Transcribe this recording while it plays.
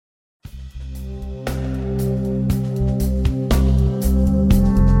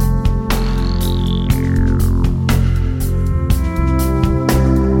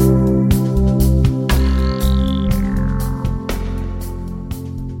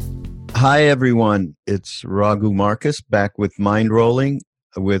Hi, everyone. It's Raghu Marcus back with Mind Rolling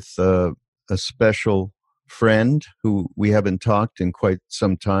with a special friend who we haven't talked in quite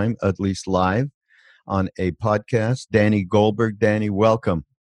some time, at least live on a podcast, Danny Goldberg. Danny, welcome.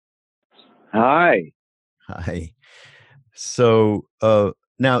 Hi. Hi. So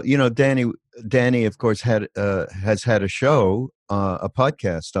now, Danny, of course, has had a show, a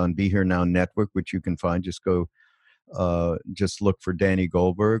podcast on Be Here Now Network, which you can find. Just look for Danny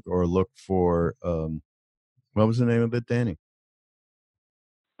Goldberg or look for what was the name of it, Danny?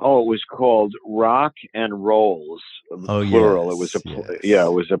 Oh, it was called Rock and Rolls, Oh plural. It was yes, it yes,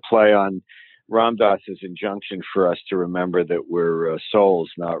 was a play on Ram Dass's injunction for us to remember that we're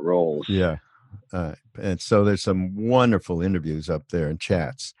souls, not rolls. yeah. And so there's some wonderful interviews up there and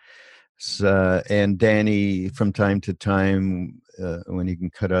chats. So, and Danny, from time to time, when he can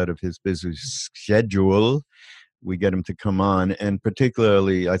cut out of his busy schedule, we get him to come on. And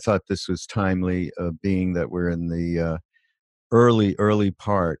particularly, I thought this was timely, being that we're in the early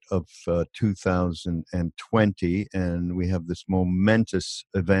part of 2020, and we have this momentous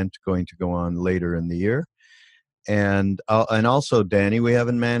event going to go on later in the year. And also, Danny, we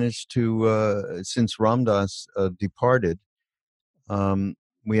haven't managed to since Ramdas departed. Um,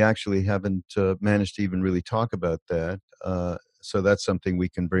 we actually haven't managed to even really talk about that. So that's something we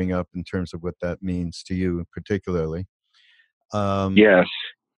can bring up in terms of what that means to you, particularly. Um, Yes.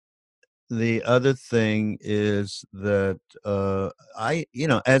 the other thing is that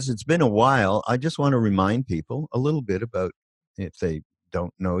as it's been a while, I just want to remind people a little bit about, if they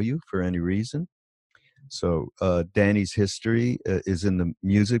don't know you for any reason. So Danny's history is in the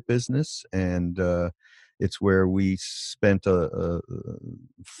music business, and it's where we spent a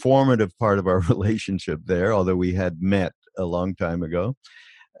formative part of our relationship there, although we had met a long time ago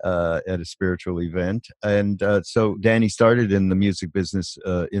at a spiritual event. And so Danny started in the music business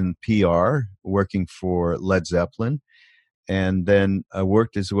in PR, working for Led Zeppelin, and then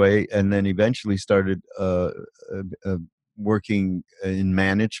worked his way, and then eventually started working in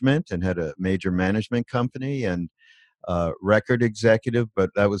management and had a major management company and record executive.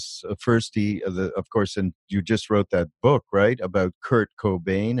 But that was first of course, and you just wrote that book, right, about Kurt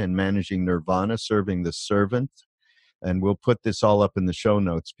Cobain and managing Nirvana, serving the servant. And we'll put this all up in the show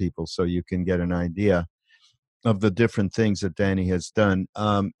notes, people, so you can get an idea of the different things that Danny has done.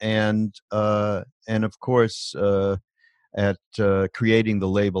 And of course, at creating the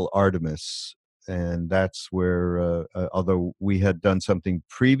label Artemis. And that's where, although we had done something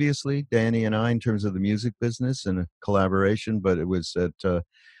previously, Danny and I, in terms of the music business and a collaboration, but it was at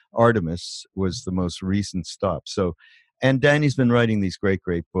Artemis was the most recent stop. So, and Danny's been writing these great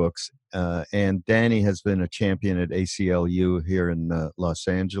books. And Danny has been a champion at ACLU here in Los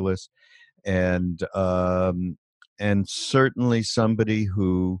Angeles, and certainly somebody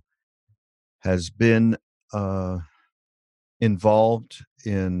who has been involved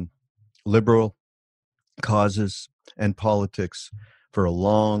in liberal causes and politics for a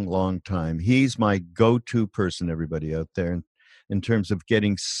long time. He's my go-to person, everybody out there, in terms of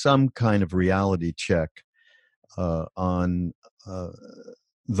getting some kind of reality check on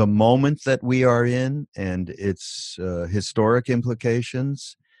the moment that we are in and its historic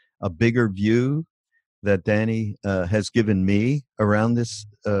implications, a bigger view that Danny has given me around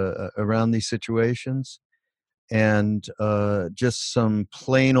around these situations, and just some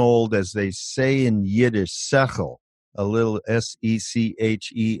plain old, as they say in Yiddish, sechel, a little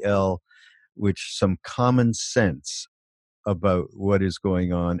Sechel, which some common sense about what is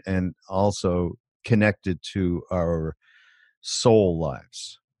going on, and also connected to our soul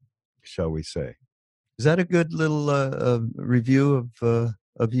lives, shall we say. Is that a good little review of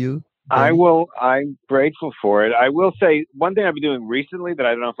you, Danny? I'm grateful for it. I will say one thing I've been doing recently that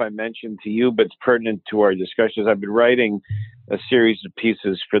I don't know if I mentioned to you, but it's pertinent to our discussions. I've been writing a series of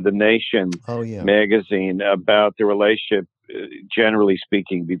pieces for The Nation Oh yeah. magazine about the relationship, generally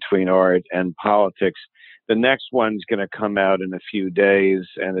speaking, between art and politics. The next one's going to come out in a few days,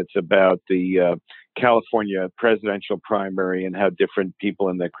 and it's about the California presidential primary and how different people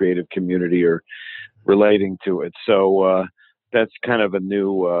in the creative community are relating to it. So that's kind of a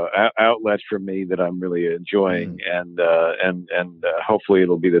new outlet for me that I'm really enjoying, and hopefully it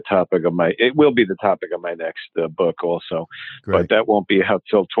will be the topic of my next book also. Great. But that won't be out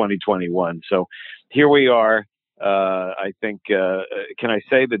till 2021. So here we are. I think, can I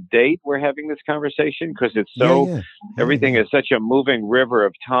say the date we're having this conversation? Because it's everything is such a moving river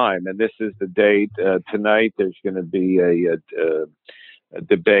of time. And this is the date. Tonight there's going to be a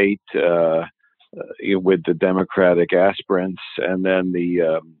debate with the Democratic aspirants. And then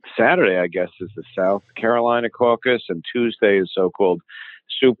the Saturday, I guess, is the South Carolina caucus. And Tuesday is so-called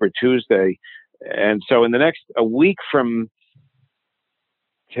Super Tuesday. And so in the next a week from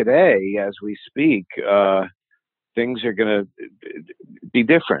today, as we speak, things are going to be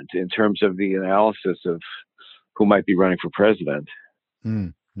different in terms of the analysis of who might be running for president.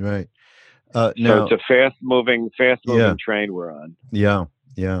 Right. So it's Now, a fast yeah, moving train we're on. yeah,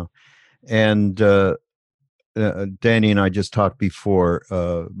 yeah. And Danny and I just talked before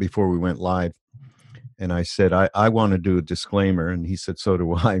we went live, and I said I want to do a disclaimer, and he said so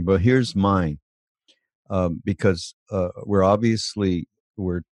do I. But here's mine, because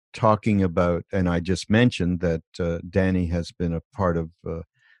we're talking about, and I just mentioned that Danny has been a part of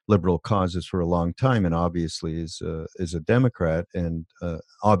liberal causes for a long time, and obviously is a Democrat, and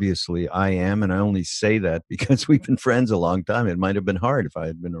obviously I am, and I only say that because we've been friends a long time. It might have been hard if I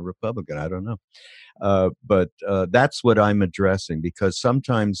had been a Republican. I don't know. But that's what I'm addressing, because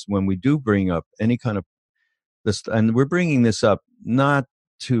sometimes when we do bring up any kind of this, and we're bringing this up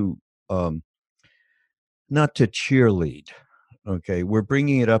to um, not to cheerlead. Okay, we're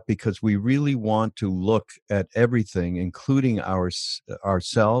bringing it up because we really want to look at everything, including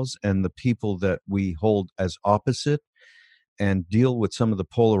ourselves and the people that we hold as opposite, and deal with some of the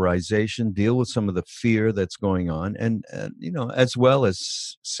polarization, deal with some of the fear that's going on, and as well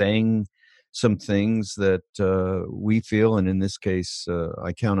as saying some things that we feel, and in this case,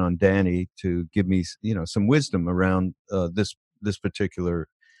 I count on Danny to give me, some wisdom around this particular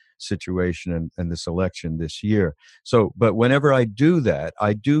situation and this election this year. So, but whenever I do that,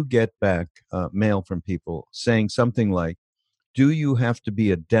 I do get back mail from people saying something like, "Do you have to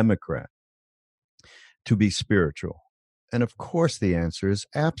be a Democrat to be spiritual?" And of course, the answer is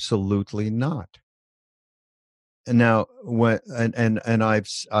absolutely not. And now,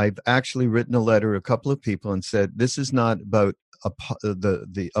 I've actually written a letter to a couple of people and said, this is not about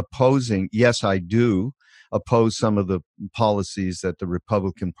the opposing. Yes, I do oppose some of the policies that the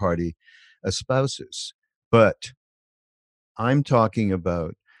Republican Party espouses, but I'm talking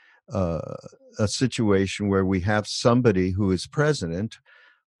about uh, a situation where we have somebody who is president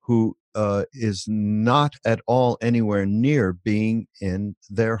who is not at all anywhere near being in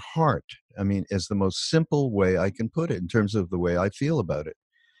their heart. I mean, is the most simple way I can put it in terms of the way I feel about it,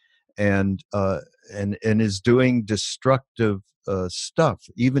 and and is doing destructive stuff,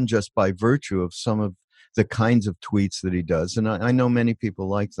 even just by virtue of some of the kinds of tweets that he does. And I know many people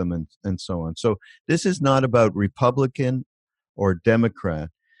like them, and so on. So this is not about Republican or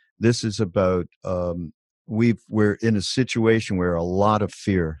Democrat. This is about we're in a situation where a lot of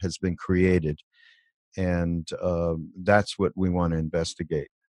fear has been created, and that's what we want to investigate.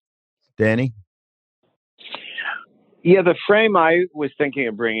 Danny? Yeah, the frame I was thinking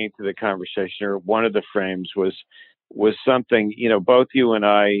of bringing to the conversation, or one of the frames, was something both you and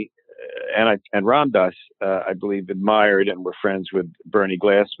and Ram Dass, I believe, admired and were friends with Bernie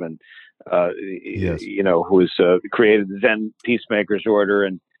Glassman, Yes. who's created the Zen Peacemakers Order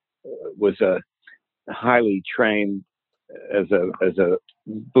and was a highly trained as a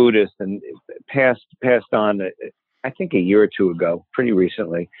Buddhist, and passed on, I think, a year or two ago, pretty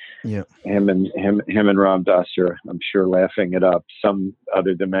recently. Yeah. Him and Ram Dass are, I'm sure, laughing it up, some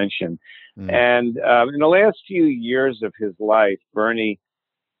other dimension. Mm. And in the last few years of his life, Bernie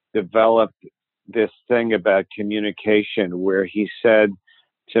developed this thing about communication, where he said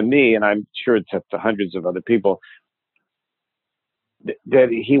to me, and I'm sure it's to hundreds of other people, that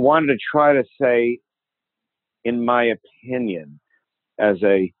he wanted to try to say, in my opinion, as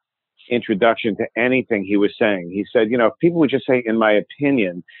a introduction to anything he was saying. He said, if people would just say, in my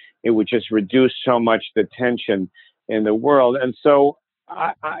opinion, it would just reduce so much the tension in the world. And so,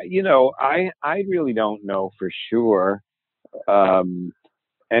 I really don't know for sure um,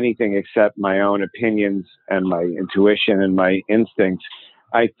 anything except my own opinions and my intuition and my instincts.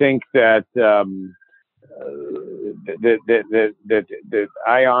 I think that that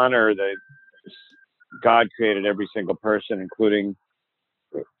I honor that God created every single person, including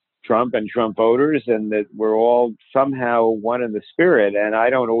Trump and Trump voters, and that we're all somehow one in the spirit. And I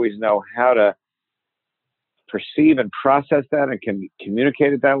don't always know how to perceive and process that and can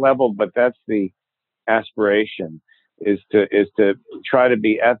communicate at that level, but that's the aspiration, is to try to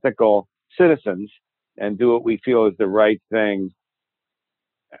be ethical citizens and do what we feel is the right thing,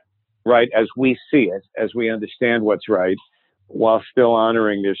 right as we see it, as we understand what's right, while still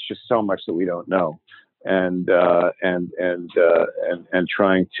honoring there's just so much that we don't know, and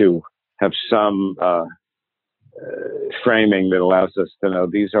trying to have some framing that allows us to know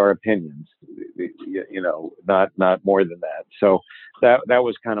these are opinions, not more than that. So that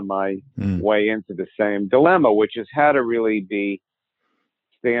was kind of my Mm. way into the same dilemma, which is how to really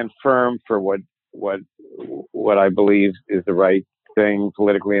stand firm for what what I believe is the right thing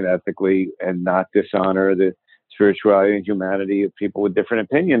politically and ethically, and not dishonor the spirituality and humanity of people with different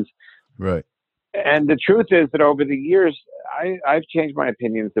opinions. Right. And the truth is that over the years, I've changed my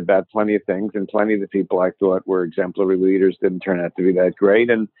opinions about plenty of things, and plenty of the people I thought were exemplary leaders didn't turn out to be that great.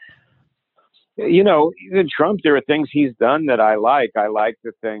 And even Trump, there are things he's done that I like. I like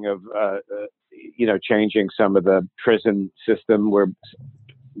the thing of changing some of the prison system where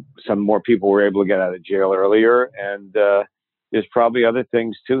some more people were able to get out of jail earlier, and there's probably other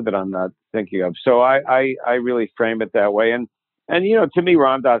things too that I'm not thinking of. So I really frame it that way. And to me,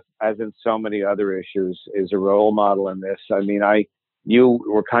 Ram Dass, as in so many other issues, is a role model in this. I mean, you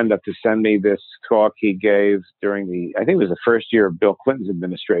were kind enough to send me this talk he gave during I think it was the first year of Bill Clinton's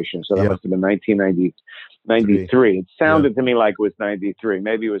administration. So that Yeah. must have been 1993. It Yeah. sounded to me like it was 93.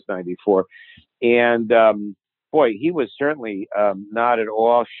 Maybe it was 94. And boy, he was certainly not at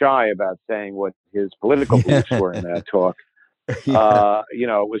all shy about saying what his political beliefs were in that talk. Yeah.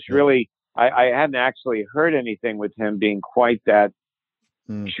 It was Yeah. really, I hadn't actually heard anything with him being quite that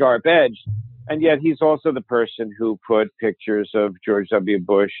Mm. sharp edged. And yet he's also the person who put pictures of George W.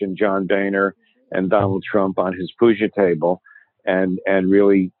 Bush and John Boehner and Donald Trump on his puja table, and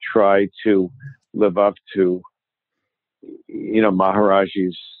really tried to live up to,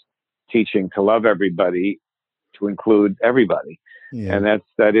 Maharaji's teaching to love everybody, to include everybody. Yeah. And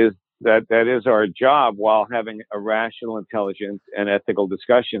that is our job, while having a rational, intelligent, and ethical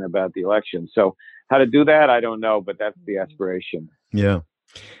discussion about the election. So how to do that, I don't know, but that's the aspiration. Yeah.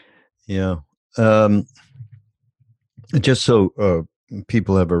 Yeah. Um, just so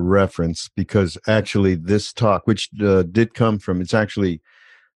people have a reference, because actually this talk, which did come from, it's actually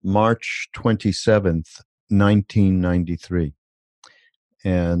March 27th, 1993.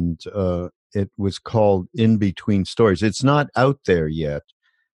 And it was called In Between Stories. It's not out there yet,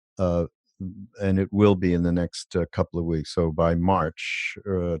 uh, and it will be in the next couple of weeks. So by March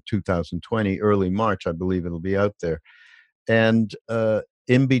 2020, early March, I believe it'll be out there. And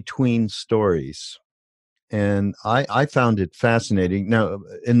In Between Stories. And I found it fascinating. Now,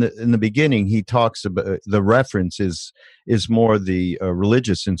 in the beginning, he talks about the reference is more the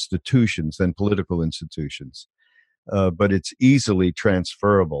religious institutions than political institutions, but it's easily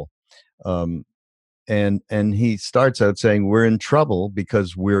transferable. Um, and he starts out saying we're in trouble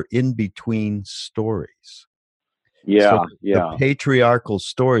because we're in between stories. So Yeah, the yeah. patriarchal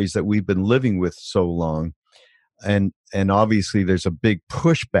stories that we've been living with so long, and obviously there's a big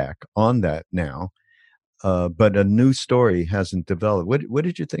pushback on that now, but a new story hasn't developed. What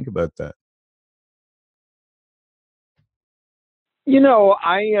did you think about that?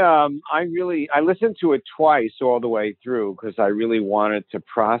 I listened to it twice all the way through, because I really wanted to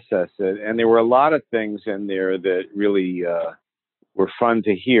process it, and there were a lot of things in there that really were fun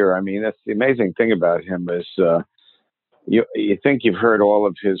to hear. I mean, that's the amazing thing about him is you think you've heard all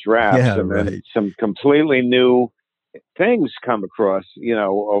of his raps, Yeah, and then right. some completely new things come across,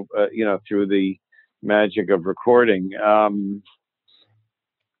 through the magic of recording.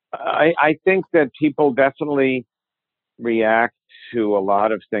 I think that people definitely react to a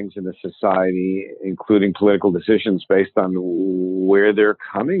lot of things in the society, including political decisions, based on where they're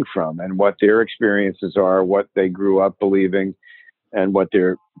coming from and what their experiences are, what they grew up believing, and what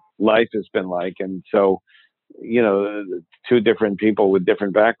their life has been like. And so, two different people with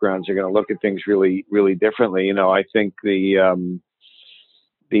different backgrounds are going to look at things really, really differently. I think the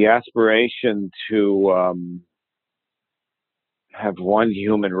aspiration to have one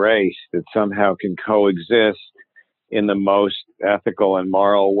human race that somehow can coexist in the most ethical and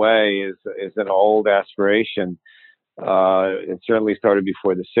moral way is an old aspiration. It certainly started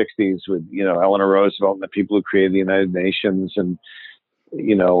before the '60s with Eleanor Roosevelt and the people who created the United Nations, and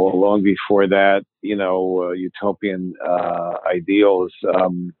long before that, utopian ideals.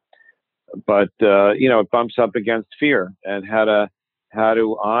 But it bumps up against fear, and how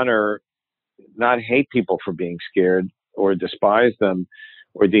to honor, not hate people for being scared or despise them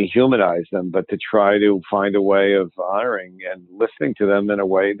or dehumanize them, but to try to find a way of honoring and listening to them in a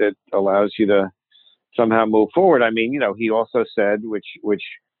way that allows you to somehow move forward. I mean, he also said, which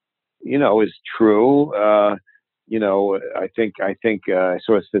is true. I think I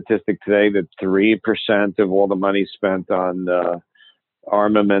saw a statistic today that 3% of all the money spent on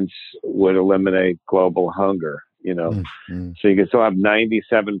armaments would eliminate global hunger. Mm-hmm. So you can still have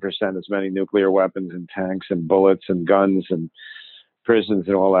 97% as many nuclear weapons and tanks and bullets and guns and prisons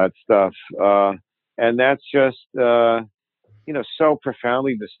and all that stuff. And that's just, so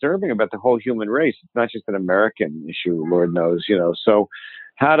profoundly disturbing about the whole human race. It's not just an American issue, Lord knows, So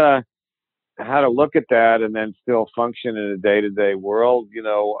how to look at that and then still function in a day-to-day world,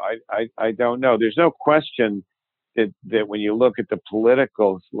 I don't know. There's no question that when you look at the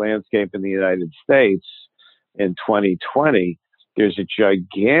political landscape in the United States in 2020, there's a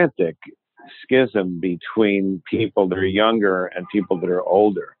gigantic schism between people that are younger and people that are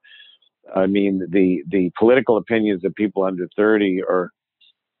older. I mean, the political opinions of people under 30 are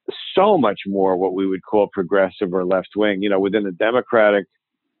so much more what we would call progressive or left wing. Within the Democratic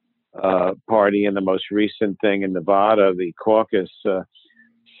Party, and the most recent thing in Nevada, the caucus,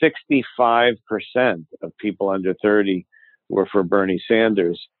 65% of people under 30 were for Bernie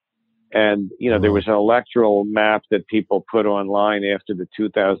Sanders. And, there was an electoral map that people put online after the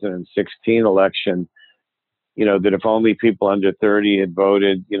 2016 election, that if only people under 30 had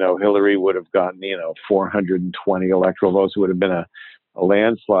voted, Hillary would have gotten, 420 electoral votes. It would have been a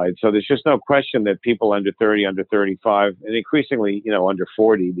landslide. So there's just no question that people under 30, under 35, and increasingly, under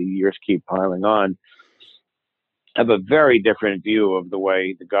 40, the years keep piling on, have a very different view of the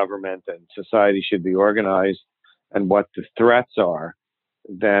way the government and society should be organized and what the threats are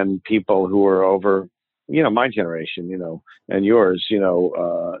than people who are over, my generation, and yours.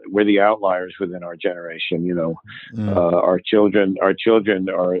 We're the outliers within our generation. Our children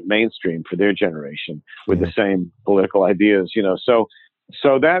are mainstream for their generation with the same political ideas. So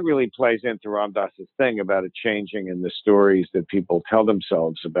that really plays into Ram Dass's thing about it changing in the stories that people tell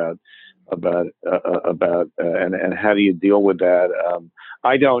themselves about and how do you deal with that?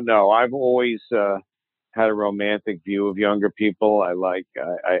 I don't know. I've always had a romantic view of younger people. I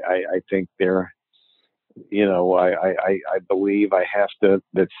think they're, I believe I have to,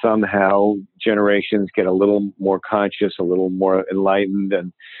 that somehow generations get a little more conscious, a little more enlightened.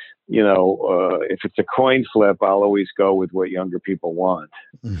 And, if it's a coin flip, I'll always go with what younger people want.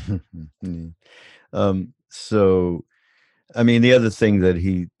 So, I mean, the other thing that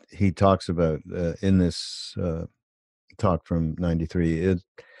he talks about in this talk from '93,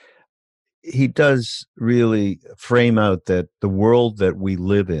 he does really frame out that the world that we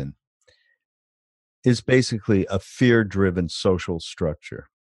live in is basically a fear-driven social structure.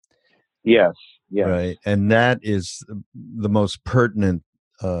 Yes. Right. And that is the most pertinent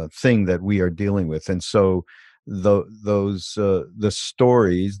thing that we are dealing with. And so the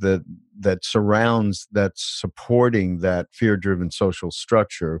stories that surrounds, that's supporting that fear-driven social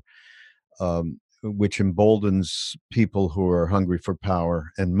structure, which emboldens people who are hungry for power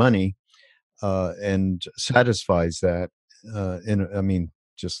and money, and satisfies that.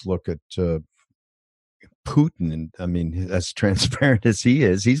 Just look at Putin, and I mean, as transparent as he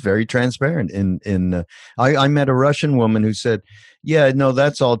is, he's very transparent. I met a Russian woman who said, "Yeah, no,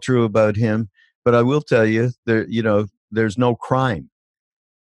 that's all true about him, but I will tell you, there's no crime."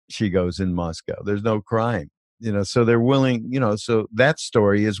 She goes, "In Moscow, there's no crime." So they're willing. So that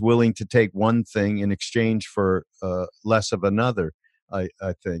story is willing to take one thing in exchange for less of another. I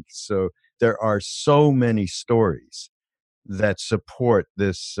think so. There are so many stories that support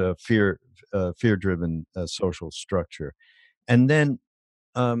this fear-driven social structure. And then,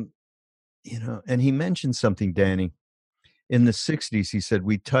 and he mentioned something, Danny. In the '60s, he said,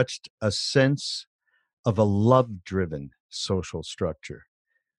 we touched a sense of a love-driven social structure.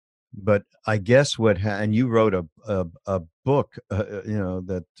 But I guess and you wrote a book,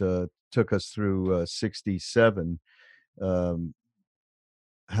 that took us through '67.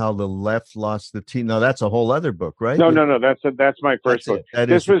 How the left lost the team. No, that's a whole other book, right? No. That's my first book.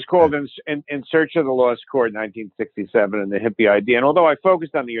 This was called in Search of the Lost Chord, 1967, and the hippie idea. And although I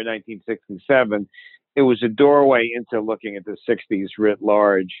focused on the year 1967, it was a doorway into looking at the '60s writ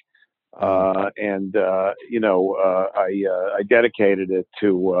large. I dedicated it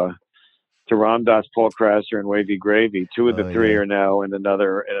to Ram Dass, Paul Krasser, and Wavy Gravy. Two of the three are now in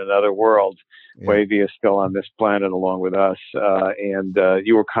another world. Yeah. Wavy is still on this planet along with us. And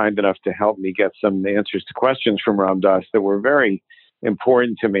you were kind enough to help me get some answers to questions from Ram Dass that were very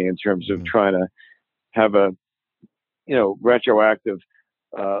important to me in terms of trying to have a, retroactive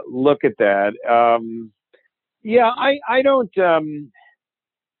look at that. I don't.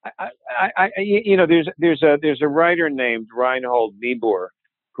 There's a writer named Reinhold Niebuhr,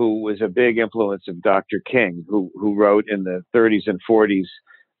 who was a big influence of Dr. King, who wrote in the 30s and 40s.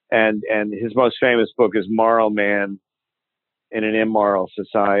 And his most famous book is Moral Man in an Immoral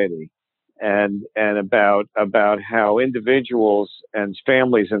Society. And about how individuals and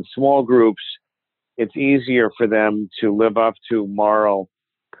families and small groups, it's easier for them to live up to moral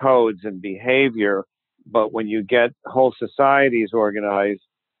codes and behavior. But when you get whole societies organized,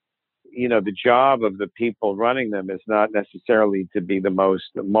 the job of the people running them is not necessarily to be the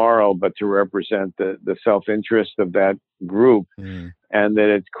most moral, but to represent the self-interest of that group. And that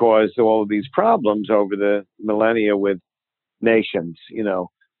it's caused all of these problems over the millennia with nations,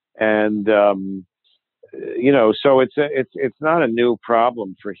 and So it's not a new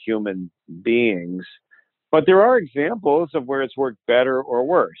problem for human beings, but there are examples of where it's worked better or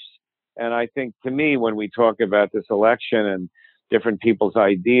worse. And I think, to me, when we talk about this election and different people's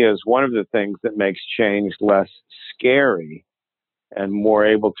ideas, one of the things that makes change less scary and more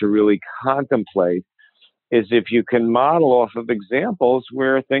able to really contemplate is if you can model off of examples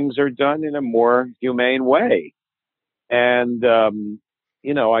where things are done in a more humane way. And,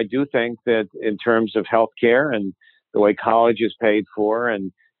 I do think that in terms of healthcare and the way college is paid for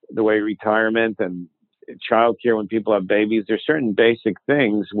and the way retirement and childcare when people have babies, there's certain basic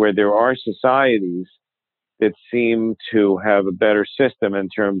things where there are societies that seem to have a better system in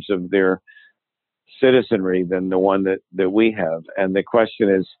terms of their citizenry than the one that we have. And the question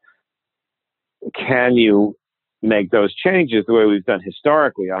is, can you make those changes the way we've done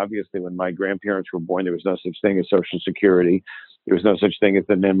historically? Obviously, when my grandparents were born, there was no such thing as Social Security. There was no such thing as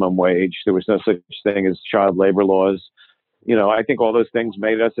the minimum wage. There was no such thing as child labor laws. I think all those things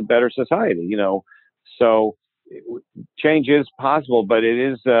made us a better society. So change is possible, but it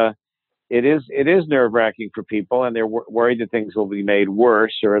is nerve wracking for people, and they're worried that things will be made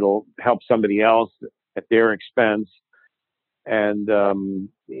worse or it'll help somebody else at their expense. And,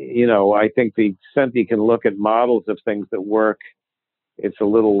 I think the extent you can look at models of things that work, it's a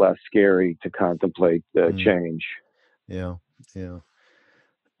little less scary to contemplate change. Yeah. Yeah.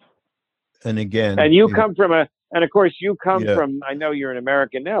 And again, And and of course, you come yeah, from, I know you're an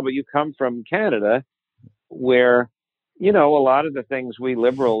American now, but you come from Canada where, a lot of the things we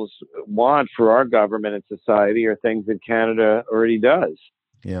liberals want for our government and society are things that Canada already does.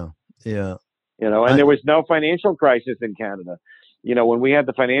 yeah, yeah. And I, there was no financial crisis in Canada. When we had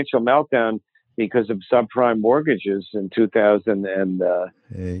the financial meltdown because of subprime mortgages in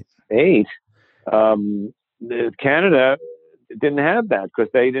 2008, hey, Canada didn't have that because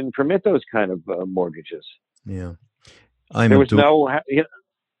they didn't permit those kind of mortgages. yeah. I'm There a was dual. no,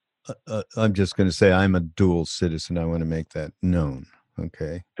 I'm just going to say I'm a dual citizen. I want to make that known.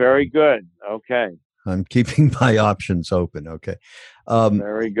 Okay. very good. Okay. I'm keeping my options open. Okay. Um,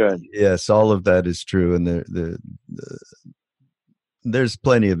 Very good. yes, all of that is true, and there's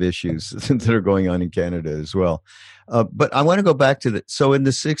plenty of issues that are going on in Canada as well. But I want to go back to so in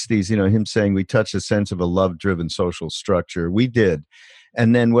the 60s, him saying we touched a sense of a love driven social structure. We did.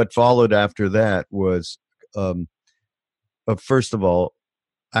 And then what followed after that was, um, first of all,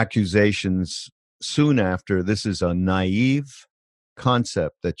 accusations soon after this is a naive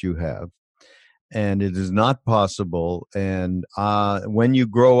concept that you have. And it is not possible. And when you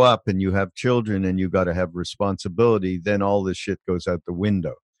grow up and you have children and you got to have responsibility, then all this shit goes out the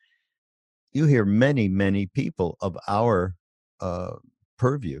window. You hear many, many people of our uh,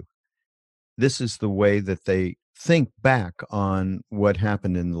 purview. This is the way that they think back on what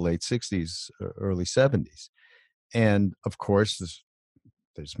happened in the late 60s, early 70s. And of course,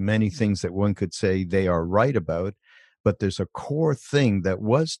 there's many things that one could say they are right about, but there's a core thing that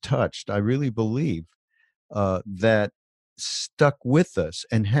was touched, I really believe, that stuck with us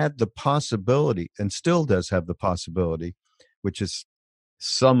and had the possibility, and still does have the possibility, which is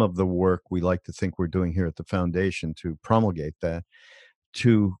some of the work we like to think we're doing here at the foundation to promulgate that,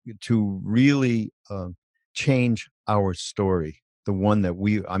 to really change our story, the one that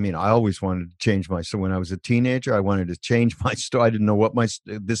I always wanted to change my, so when I was a teenager I wanted to change my story. I didn't know what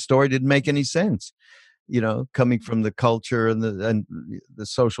this story didn't make any sense, coming from the culture and the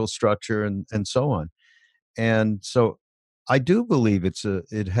social structure and so on. And so I do believe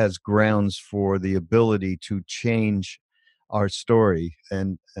it has grounds for the ability to change our story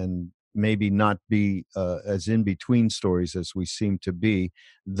and maybe not be as in between stories as we seem to be.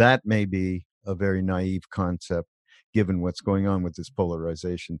 That may be a very naive concept given what's going on with this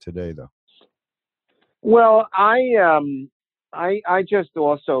polarization today, though. Well, I just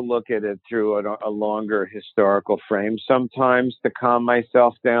also look at it through a longer historical frame sometimes to calm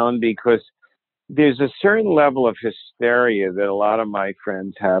myself down, because there's a certain level of hysteria that a lot of my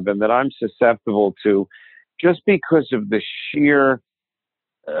friends have and that I'm susceptible to, just because of the sheer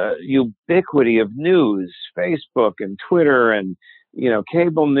ubiquity of news, Facebook and Twitter and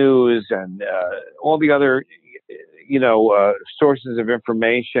cable news and all the other sources of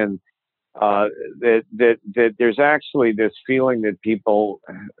information. That there's actually this feeling that people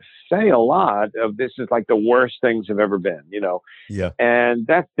say a lot of, this is like the worst things have ever been, Yeah. and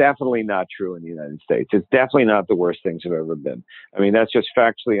that's definitely not true in the United States. It's definitely not the worst things have ever been. I mean, that's just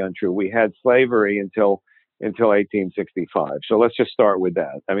factually untrue. We had slavery until 1865. So let's just start with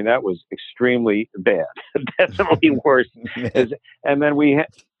that. I mean, that was extremely bad, definitely worse. And then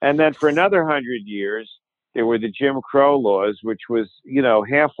and then for another 100 years, there were the Jim Crow laws, which was,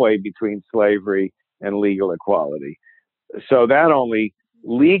 halfway between slavery and legal equality. So that only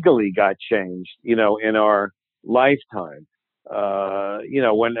legally got changed, in our lifetime.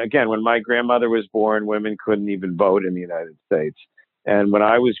 When my grandmother was born, women couldn't even vote in the United States. And when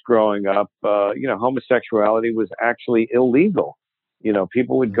I was growing up, homosexuality was actually illegal.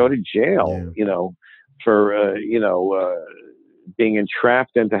 People would go to jail, Yeah. for, being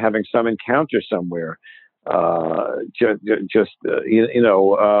entrapped into having some encounter somewhere. Just,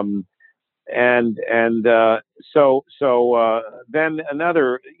 then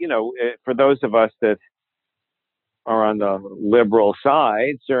another, for those of us that are on the liberal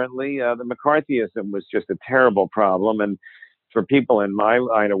side, certainly the McCarthyism was just a terrible problem. And for people in my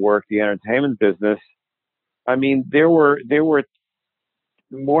line of work, the entertainment business, I mean, there were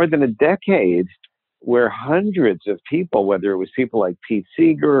more than a decade where hundreds of people, whether it was people like Pete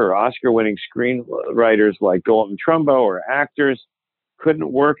Seeger or Oscar-winning screenwriters like Dalton Trumbo or actors,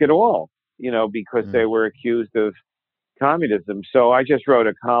 couldn't work at all, because they Mm. were accused of communism. So I just wrote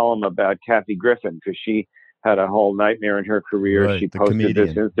a column about Kathy Griffin because she had a whole nightmare in her career. Right. She The posted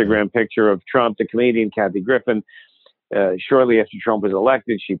this comedian. Yeah. Instagram picture of Trump, the comedian Kathy Griffin. Shortly after Trump was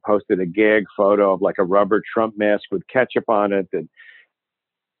elected, she posted a gag photo of like a rubber Trump mask with ketchup on it. And,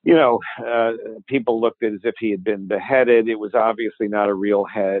 people looked at it as if he had been beheaded. It was obviously not a real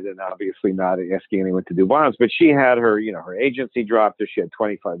head and obviously not asking anyone to do violence. But she had her agency dropped her. She had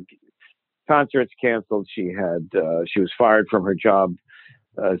 25 concerts canceled. She was fired from her job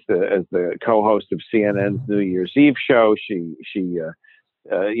as the co-host of CNN's New Year's Eve show. She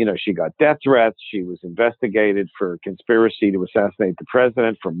got death threats. She was investigated for conspiracy to assassinate the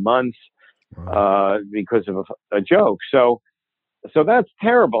president for months Wow. because of a joke. So that's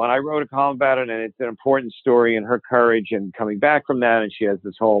terrible. And I wrote a column about it, and it's an important story and her courage and coming back from that. And she has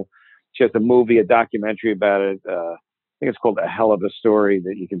a movie, a documentary about it. I think it's called A Hell of a Story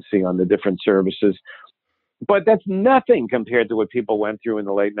that you can see on the different services. But that's nothing compared to what people went through in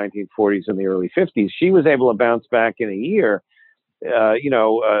the late 1940s and the early 50s. She was able to bounce back in a year.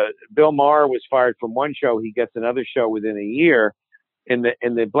 Bill Maher was fired from one show. He gets another show within a year. In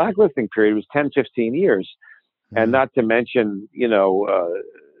the blacklisting period, it was 10, 15 years. And Mm. not to mention, an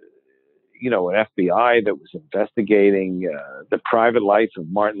FBI that was investigating the private life of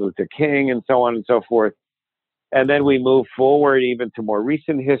Martin Luther King and so on and so forth. And then we move forward even to more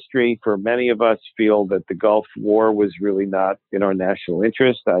recent history. For many of us feel that the Gulf War was really not in our national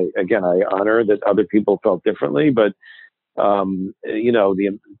interest. I honor that other people felt differently, but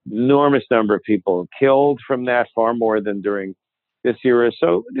the enormous number of people killed from that, far more than during this era.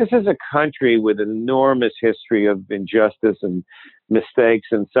 So this is a country with an enormous history of injustice and mistakes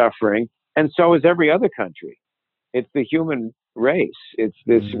and suffering. And so is every other country. It's the human race. It's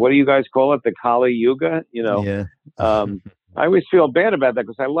this, Mm. what do you guys call it? The Kali Yuga, Yeah. um, I always feel bad about that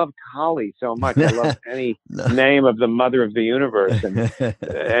because I love Kali so much. I love any No. name of the mother of the universe,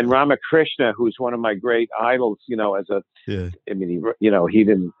 and Ramakrishna, who's one of my great idols. As a, Yeah. I mean, he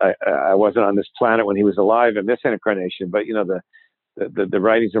didn't. I wasn't on this planet when he was alive in this incarnation, but the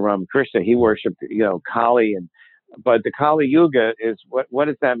writings of Ramakrishna, he worshipped Kali, but the Kali Yuga is what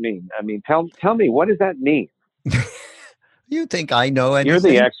does that mean? I mean, tell me, what does that mean? You think I know You're the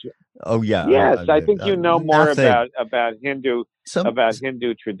anything? expert. Oh yeah, Yes, I think you know more nothing. about Some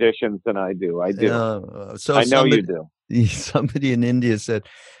Hindu traditions than I do. I do. so I know you somebody do. somebody in India said,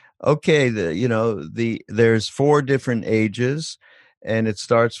 okay, there's four different ages, and it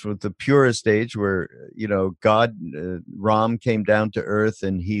starts with the purest age where God, Ram, came down to earth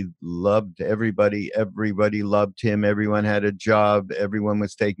and he loved everybody. Everybody loved him. Everyone had a job. Everyone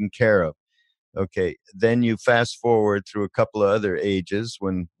was taken care of. Okay, then you fast forward through a couple of other ages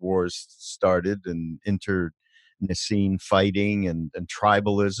when wars started and internecine fighting and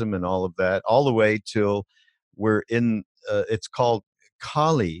tribalism and all of that, all the way till we're in, it's called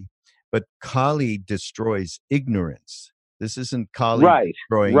Kali, but Kali destroys ignorance. This isn't Kali Right,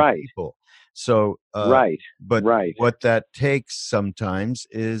 destroying right, people. So, right, but right. what that takes sometimes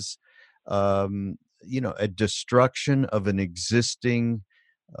is, a destruction of an existing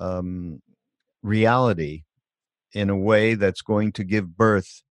um, reality in a way that's going to give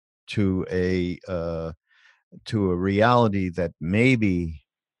birth to a reality that maybe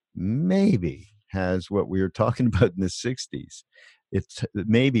has what we were talking about in the 60s. It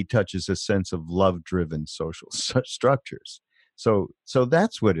maybe touches a sense of love-driven social structures. So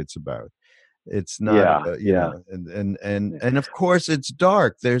that's what it's about. It's not Yeah, yeah, and of course it's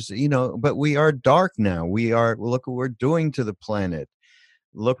dark. There's but we are dark now. Look what we're doing to the planet.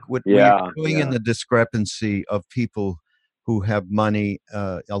 Look what we are yeah, doing in yeah. the discrepancy of people who have money,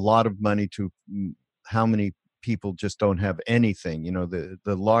 a lot of money, to how many people just don't have anything. The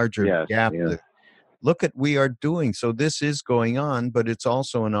larger Yes, gap yeah. look at we are doing. So this is going on, but it's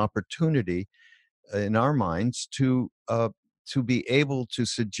also an opportunity in our minds to be able to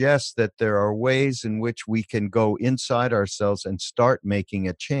suggest that there are ways in which we can go inside ourselves and start making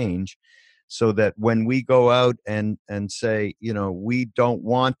a change, so that when we go out and say, you know, we don't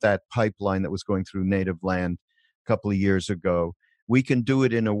want that pipeline that was going through native land a couple of years ago, we can do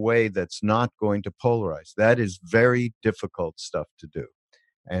it in a way that's not going to polarize. That is very difficult stuff to do,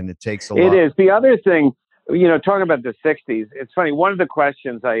 and it takes a It lot. is. The other thing, you know, talking about the 60s, it's funny. One of the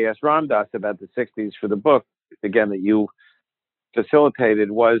questions I asked Ramdas about the 60s for the book, again, that you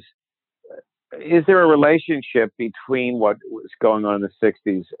facilitated, was, is there a relationship between what was going on in the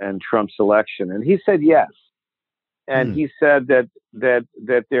 60s and Trump's election? And he said yes. And Hmm. he said that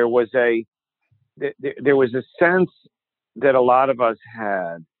there was there was a sense that a lot of us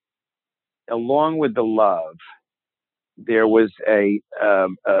had, along with the love, there was a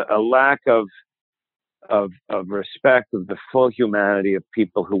lack of respect of the full humanity of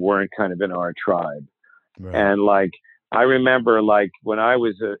people who weren't kind of in our tribe. Right. And like, I remember, like, when I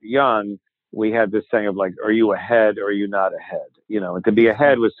was young, we had this thing of like, are you ahead or are you not ahead? You know, and to be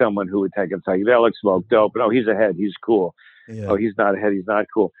ahead was someone who would take a psychedelic, smoke dope, and oh, he's ahead, he's cool. Oh, Yeah. he's not ahead, he's not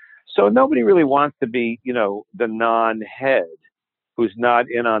cool. So nobody really wants to be, you know, the non-head who's not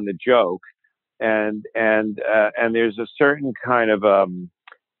in on the joke. And there's a certain kind of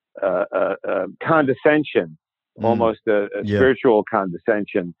condescension, Mm. almost a Yeah. spiritual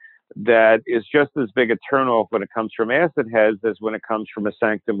condescension, that is just as big a turnoff when it comes from acid heads as when it comes from a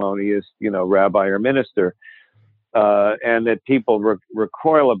sanctimonious, you know, rabbi or minister, and that people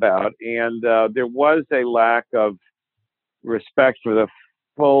recoil about. And there was a lack of respect for the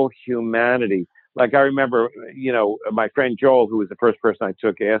full humanity. Like, I remember, you know, my friend Joel, who was the first person I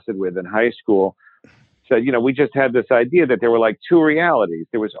took acid with in high school, said, you know, we just had this idea that there were like two realities.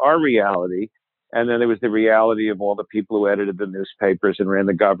 There was our reality, and then there was the reality of all the people who edited the newspapers and ran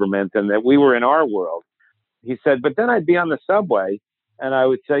the government, and that we were in our world. He said, but then I'd be on the subway and I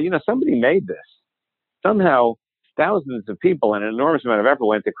would say, you know, somebody made this. Somehow thousands of people and an enormous amount of effort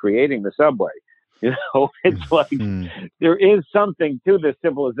went to creating the subway. You know, it's like Mm. there is something to this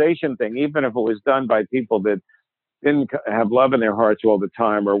civilization thing, even if it was done by people that didn't have love in their hearts all the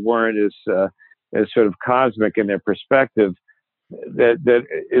time, or weren't as sort of cosmic in their perspective, that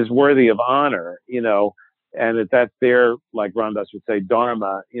is worthy of honor, you know, and that's their, like Ramdas would say,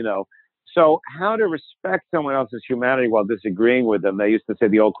 dharma, you know. So how to respect someone else's humanity while disagreeing with them? They used to say,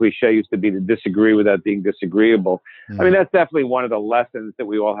 the old cliche used to be to disagree without being disagreeable. I mean, Mm. that's definitely one of the lessons that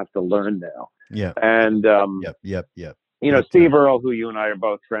we all have to learn now. Yeah. Yep. And Yep. Yep. Yep. you know, Big Steve time. Earle, who you and I are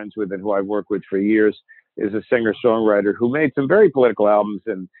both friends with and who I've worked with for years, is a singer-songwriter who made some very political albums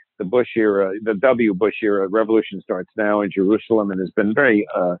in the Bush era, the W. Bush era. Revolution Starts Now in Jerusalem, and has been very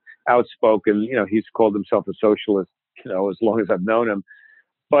outspoken. You know, he's called himself a socialist, you know, as long as I've known him.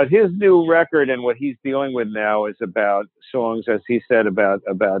 But his new record and what he's dealing with now is about songs, as he said, about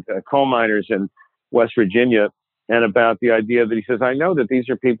coal miners in West Virginia, and about the idea that he says, I know that these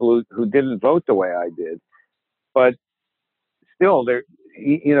are people who didn't vote the way I did, but still, they're,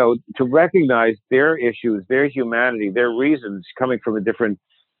 you know, to recognize their issues, their humanity, their reasons coming from a different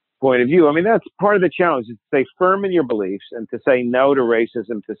point of view. I mean, that's part of the challenge, is to stay firm in your beliefs and to say no to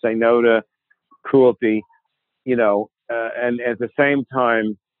racism, to say no to cruelty, you know, and at the same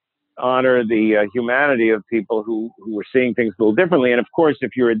time honor the humanity of people who are seeing things a little differently. And of course,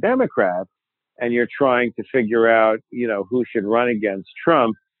 if you're a Democrat and you're trying to figure out, you know, who should run against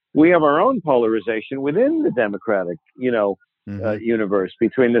Trump, we have our own polarization within the Democratic, you know, Mm-hmm. universe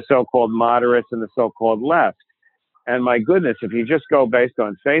between the so-called moderates and the so-called left. And my goodness, if you just go based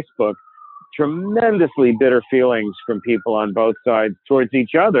on Facebook, tremendously bitter feelings from people on both sides towards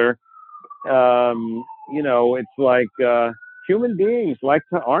each other. You know, it's like human beings like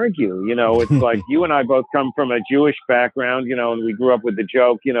to argue. You know, it's like you and I both come from a Jewish background, you know, and we grew up with the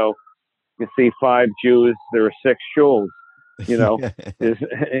joke, you know, you see five Jews, there are six shuls. You know, is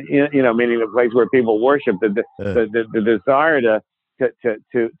you know, meaning the place where people worship. uh, The desire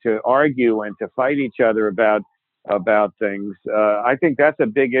to argue and to fight each other about things. I think that's a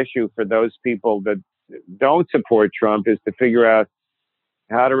big issue for those people that don't support Trump, is to figure out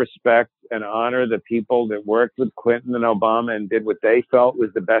how to respect and honor the people that worked with Clinton and Obama and did what they felt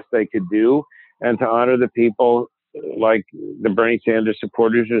was the best they could do, and to honor the people like the Bernie Sanders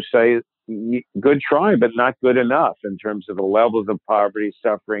supporters who say, good try, but not good enough in terms of the levels of poverty,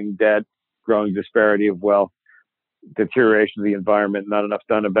 suffering, debt, growing disparity of wealth, deterioration of the environment, not enough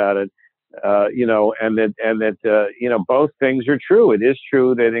done about it. You know, and that you know, both things are true. It is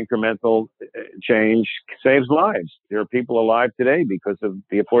true that incremental change saves lives. There are people alive today because of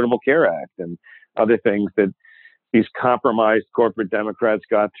the Affordable Care Act, and other things that these compromised corporate Democrats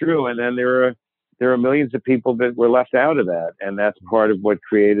got through, and then there are millions of people that were left out of that, and that's part of what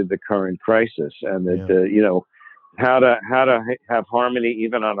created the current crisis. And that Yeah. how to have harmony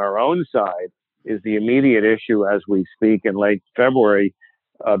even on our own side is the immediate issue as we speak in late February,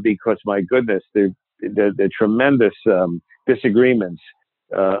 because my goodness, the tremendous disagreements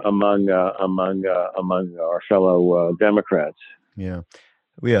among our fellow Democrats. Yeah.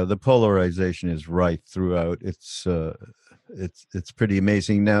 Yeah, the polarization is rife throughout. It's pretty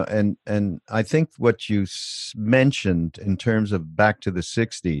amazing now, and I think what you mentioned in terms of back to the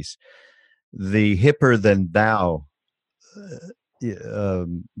 '60s, the hipper than thou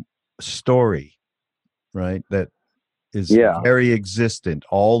um, story, right? That is Yeah, very existent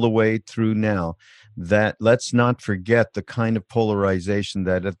all the way through now. That let's not forget the kind of polarization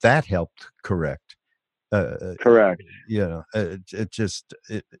that helped correct. Uh, uh, correct. it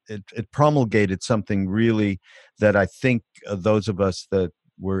promulgated something really that I think those of us that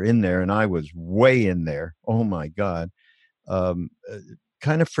were in there, and I was way in there. Oh my God, um, uh,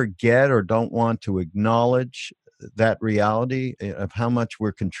 kind of forget or don't want to acknowledge that reality of how much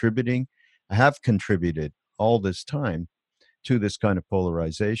we're contributing, have contributed all this time to this kind of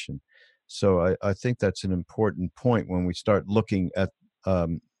polarization. So I think that's an important point when we start looking at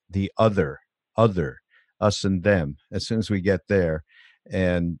the other, us and them. As soon as we get there,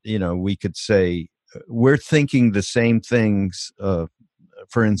 and we could say we're thinking the same things.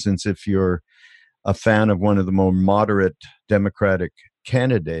 For instance, if you're a fan of one of the more moderate Democratic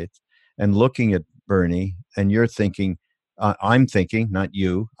candidates and looking at Bernie, and you're thinking, I'm thinking, not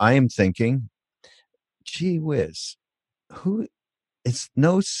you, I am thinking, gee whiz, who it's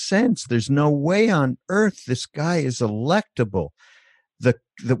no sense. There's no way on earth this guy is electable. The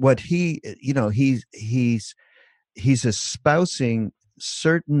what he he's espousing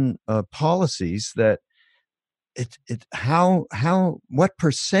certain policies that it how what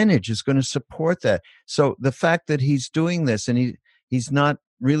percentage is going to support that. So the fact that he's doing this and he's not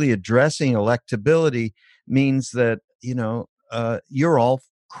really addressing electability means that you're all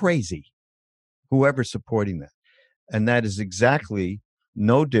crazy, whoever's supporting that. And that is exactly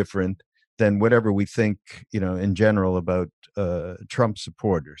no different than whatever we think, in general about Trump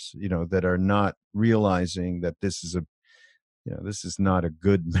supporters, that are not realizing that this is not a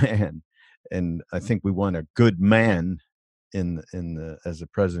good man. And I think we want a good man as a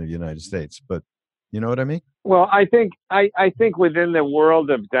president of the United States. But you know what I mean? Well, I think within the world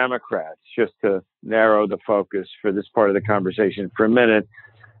of Democrats, just to narrow the focus for this part of the conversation for a minute,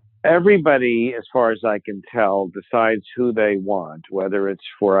 everybody, as far as I can tell, decides who they want, whether it's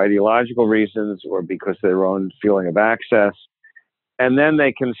for ideological reasons or because of their own feeling of access, and then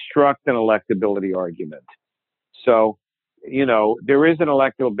they construct an electability argument. So, there is an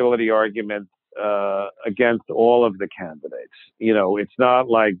electability argument against all of the candidates. It's not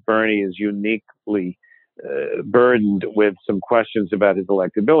like Bernie is uniquely burdened with some questions about his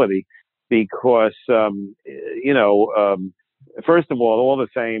electability because, first of all the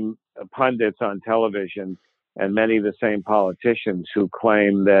same pundits on television and many of the same politicians who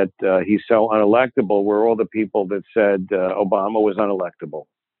claim that he's so unelectable were all the people that said Obama was unelectable.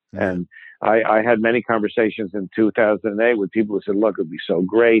 Yeah. And I had many conversations in 2008 with people who said, look, it'd be so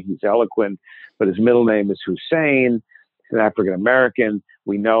great. He's eloquent, but his middle name is Hussein. He's an African American.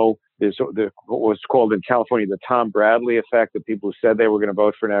 We know there's what was called in California the Tom Bradley effect, of people who said they were going to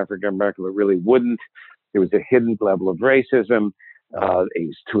vote for an African American but really wouldn't. There was a hidden level of racism.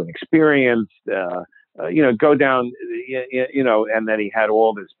 He's too inexperienced. Go down, and then he had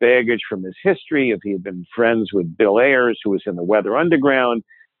all this baggage from his history. If he had been friends with Bill Ayers, who was in the Weather Underground,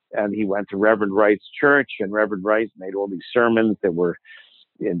 and he went to Reverend Wright's church, and Reverend Wright made all these sermons that were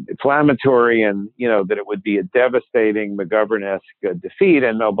inflammatory, and that it would be a devastating McGovern-esque defeat.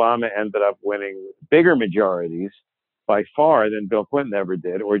 And Obama ended up winning bigger majorities by far than Bill Clinton ever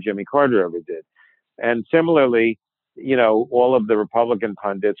did or Jimmy Carter ever did. And similarly, all of the Republican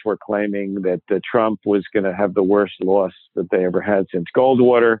pundits were claiming that Trump was going to have the worst loss that they ever had since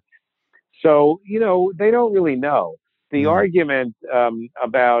Goldwater. So, they don't really know. The argument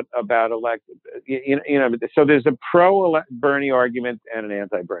about elect, so there's a pro Bernie argument and an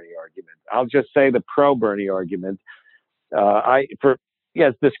anti Bernie argument. I'll just say the pro Bernie argument.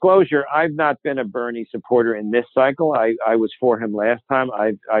 Disclosure, I've not been a Bernie supporter in this cycle. I was for him last time.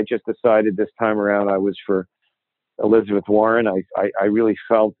 I just decided this time around I was for Elizabeth Warren. I really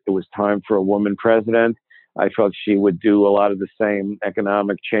felt it was time for a woman president. I felt she would do a lot of the same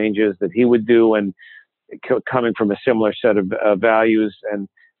economic changes that he would do, and coming from a similar set of values. And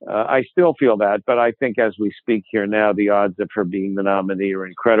I still feel that, but I think as we speak here now, the odds of her being the nominee are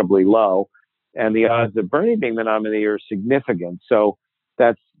incredibly low. and the odds of Bernie being the nominee are significant. So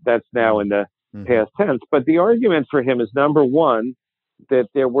that's now in the Mm-hmm. past tense. But the argument for him is, number one, that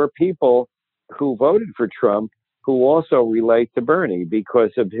there were people who voted for Trump who also relate to Bernie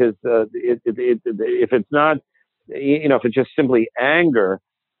because of his. If it's not, if it's just simply anger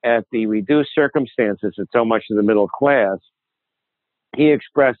at the reduced circumstances of so much of the middle class, he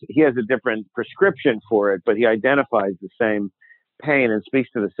has a different prescription for it, but he identifies the same pain and speaks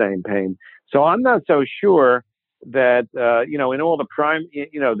to the same pain. So I'm not so sure that in all the prime,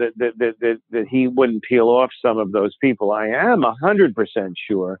 that he wouldn't peel off some of those people. I am 100%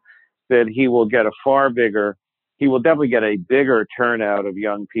 sure that he will definitely get a bigger turnout of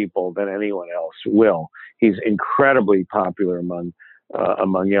young people than anyone else will. He's incredibly popular among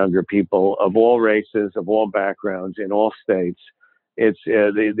younger people of all races, of all backgrounds, in all states. It's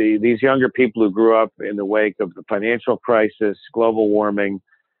these younger people who grew up in the wake of the financial crisis, global warming.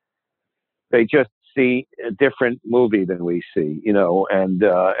 They just see a different movie than we see, and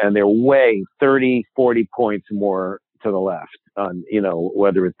they're way 30, 40 points more to the left on,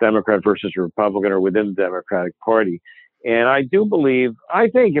 whether it's Democrat versus Republican or within the Democratic Party. And I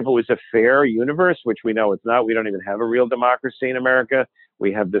think if it was a fair universe, which we know it's not, we don't even have a real democracy in America.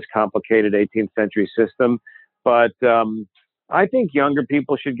 We have this complicated 18th century system. But I think younger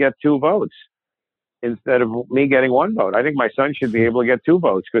people should get 2 votes instead of me getting 1 vote. I think my son should be able to get 2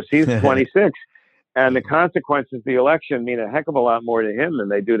 votes because he's 26. And the consequences of the election mean a heck of a lot more to him than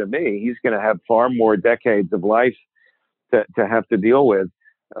they do to me. He's going to have far more decades of life to have to deal with.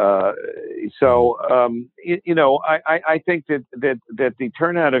 I think that the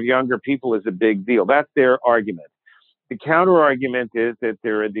turnout of younger people is a big deal. That's their argument. The counter argument is that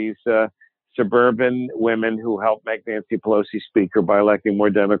there are these suburban women who helped make Nancy Pelosi speaker by electing more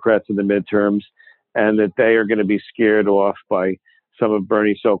Democrats in the midterms, and that they are going to be scared off by some of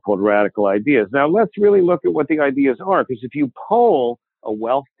Bernie's so-called radical ideas. Now, let's really look at what the ideas are, because if you poll a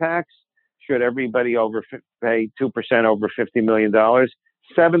wealth tax, should everybody pay 2% over $50 million,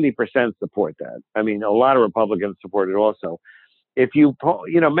 70% support that. I mean, a lot of Republicans support it also. If you poll,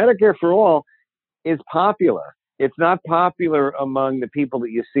 Medicare for all is popular. It's not popular among the people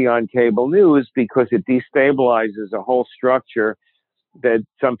that you see on cable news because it destabilizes a whole structure that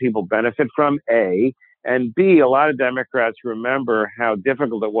some people benefit from, A. And B, a lot of Democrats remember how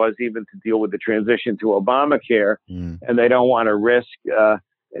difficult it was even to deal with the transition to Obamacare, and they don't want to risk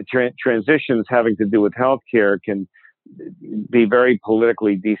transitions having to do with health care can be very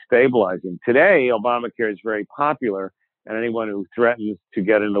politically destabilizing. Today, Obamacare is very popular, and anyone who threatens to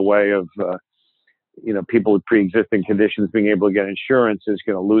get in the way of people with pre-existing conditions being able to get insurance is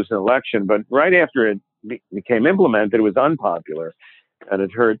going to lose an election. But right after it became implemented, it was unpopular. And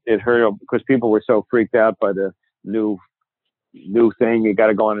it hurt because people were so freaked out by the new thing. You got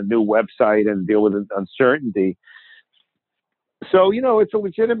to go on a new website and deal with uncertainty. So, it's a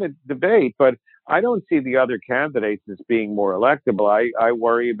legitimate debate, but I don't see the other candidates as being more electable. I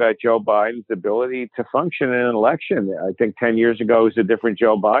worry about Joe Biden's ability to function in an election. I think 10 years ago was a different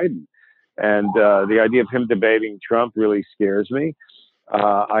Joe Biden. And the idea of him debating Trump really scares me.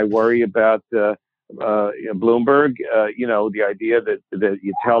 I worry about Bloomberg, the idea that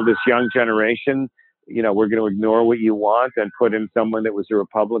you tell this young generation, we're going to ignore what you want and put in someone that was a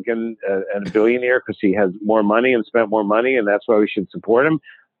Republican and a billionaire because he has more money and spent more money, and that's why we should support him.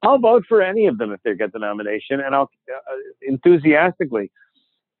 I'll vote for any of them if they get the nomination, and I'll enthusiastically.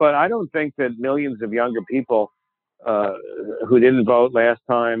 But I don't think that millions of younger people who didn't vote last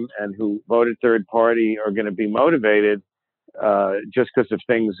time and who voted third party are going to be motivated just because of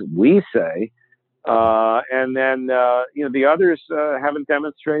things we say. And then, the others haven't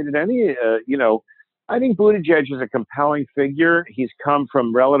demonstrated any, I think Buttigieg is a compelling figure. He's come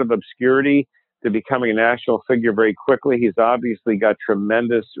from relative obscurity to becoming a national figure very quickly. He's obviously got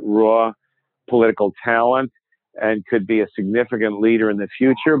tremendous raw political talent and could be a significant leader in the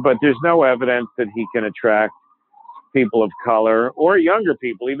future, but there's no evidence that he can attract people of color or younger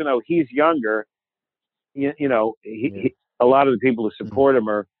people, even though he's younger. A lot of the people who support him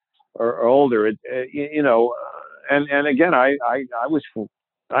are older. And again,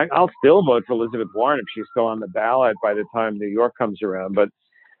 I'll still vote for Elizabeth Warren if she's still on the ballot by the time New York comes around. But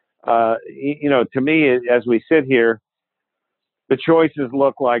to me, as we sit here, the choices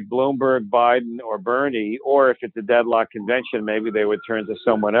look like Bloomberg, Biden, or Bernie. Or if it's a deadlock convention, maybe they would turn to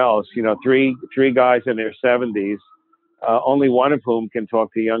someone else. Three guys in their 70s, only one of whom can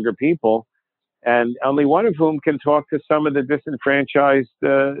talk to younger people. And only one of whom can talk to some of the disenfranchised,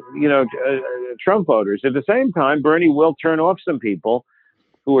 Trump voters. At the same time, Bernie will turn off some people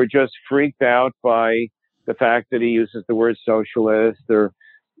who are just freaked out by the fact that he uses the word socialist or,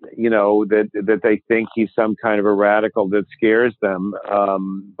 that they think he's some kind of a radical that scares them.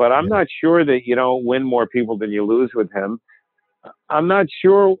 But I'm Yeah. not sure that you don't win more people than you lose with him. I'm not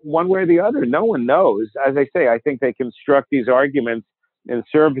sure one way or the other. No one knows. As I say, I think they construct these arguments in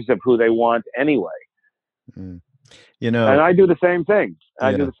service of who they want anyway. Mm. You And know, I do the same thing.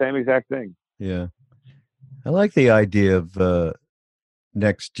 I do yeah, the same exact thing. yeah. I like the idea of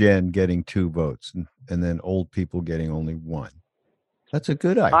next gen getting two votes and then old people getting only one. That's a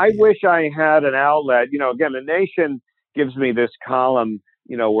good I idea. wish I had an outlet. Again, the Nation gives me this column,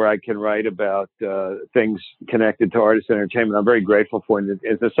 where I can write about things connected to artist entertainment. I'm very grateful for it.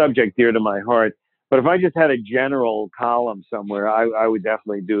 It's a subject dear to my heart. But if I just had a general column somewhere, I would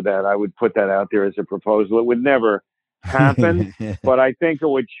definitely do that. I would put that out there as a proposal. It would never happen, but I think it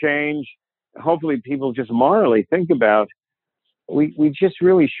would change. Hopefully, people just morally think about we just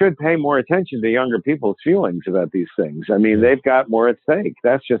really should pay more attention to younger people's feelings about these things. I mean, Yeah, they've got more at stake.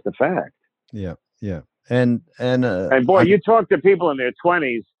 That's just a fact. yeah, yeah. And And boy, I you talk to people in their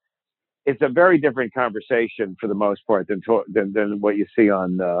 20s, it's a very different conversation for the most part than what you see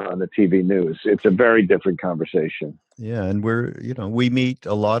on the TV news. It's a very different conversation. yeah, and we meet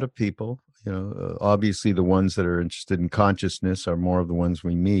a lot of people. Obviously the ones that are interested in consciousness are more of the ones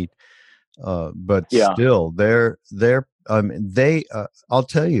we meet. But Yeah. still, I'll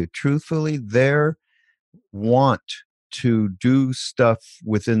tell you truthfully, they're want to do stuff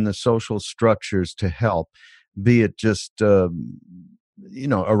within the social structures to help, be it just around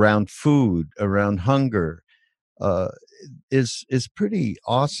food, around hunger, uh, is pretty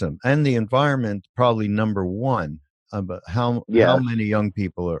awesome, and the environment probably number one. But how Yes. many young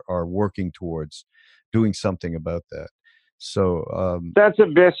people are working towards doing something about that? So That's a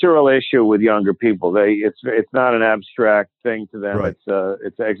visceral issue with younger people. It's not an abstract thing to them. right.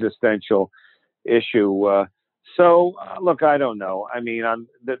 It's existential issue. So look, I don't know. I mean,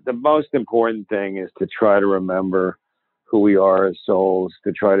 the most important thing is to try to remember who we are as souls,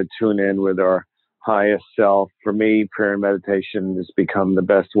 to try to tune in with our highest self. For me, prayer and meditation has become the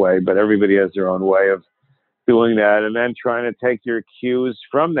best way, but everybody has their own way of doing that. And then trying to take your cues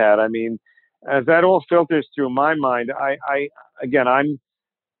from that. I mean, as that all filters through my mind, again,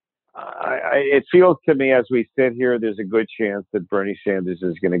 it feels to me as we sit here, there's a good chance that Bernie Sanders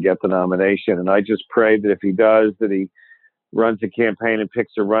is going to get the nomination. And I just pray that if he does, that he runs a campaign and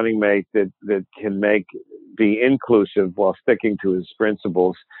picks a running mate that can be inclusive while sticking to his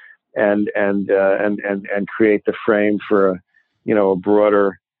principles and create the frame for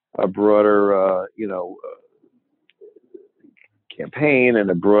a broader campaign and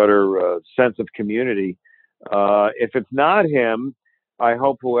a broader sense of community. If it's not him, I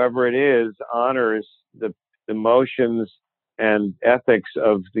hope whoever it is honors the emotions and ethics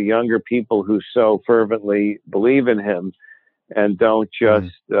of the younger people who so fervently believe in him and don't just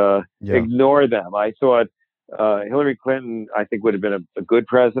Mm, yeah. ignore them. I thought Hillary Clinton, I think, would have been a good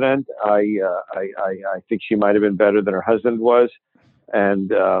president. I think she might have been better than her husband was,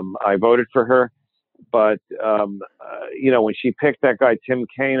 and I voted for her. But when she picked that guy Tim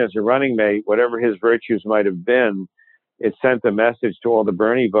Kaine as a running mate, whatever his virtues might have been, it sent a message to all the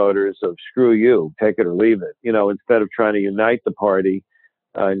Bernie voters of "screw you, take it or leave it." Instead of trying to unite the party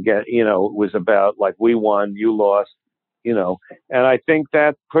and it was about like we won, you lost. And I think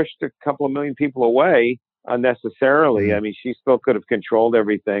that pushed a couple of million people away unnecessarily. I Mm, mean, she still could have controlled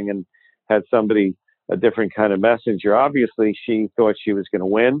everything and had somebody a different kind of messenger. Obviously, she thought she was going to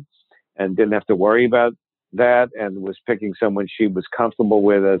win and didn't have to worry about that and was picking someone she was comfortable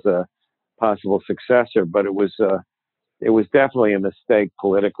with as a possible successor. But it was definitely a mistake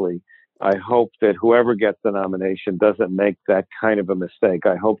politically. I hope that whoever gets the nomination doesn't make that kind of a mistake.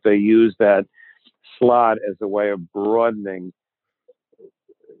 I hope they use that slot as a way of broadening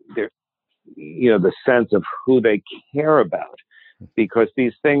their, the sense of who they care about, because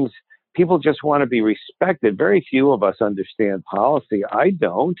these things, people just want to be respected. Very few of us understand policy. I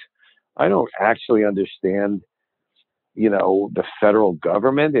don't actually understand, the federal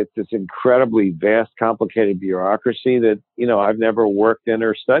government. It's this incredibly vast, complicated bureaucracy that, I've never worked in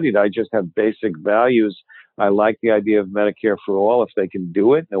or studied. I just have basic values. I like the idea of Medicare for all if they can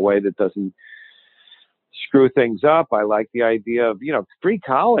do it in a way that doesn't screw things up. I like the idea of, free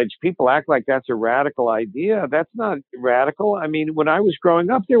college. People act like that's a radical idea. That's not radical. I mean, when I was growing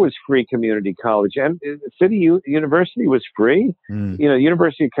up, there was free community college, and University was free. mm,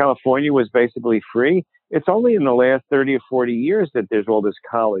 University of California was basically free. It's only in the last 30 or 40 years that there's all this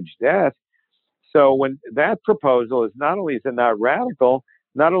college debt. So when that proposal is, not only is it not radical,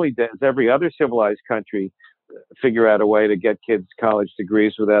 not only does every other civilized country figure out a way to get kids college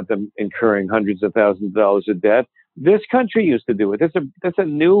degrees without them incurring hundreds of thousands of dollars of debt, This country used to do it. That's a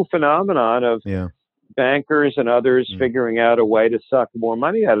new phenomenon of Yeah. bankers and others Mm. figuring out a way to suck more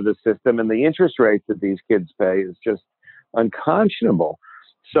money out of the system, and the interest rates that these kids pay is just unconscionable.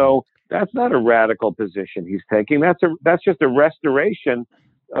 Mm. So that's not a radical position he's taking. That's just a restoration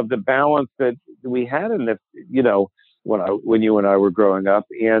of the balance that we had in the, when you and I were growing up.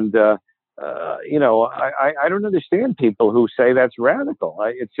 And I don't understand people who say that's radical.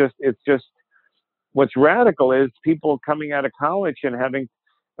 It's just what's radical is people coming out of college and having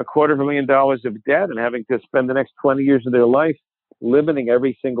 $250,000 of debt and having to spend the next 20 years of their life limiting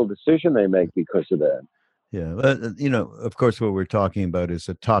every single decision they make because of that. Yeah. Of course, what we're talking about is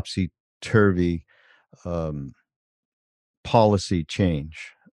a topsy turvy um, policy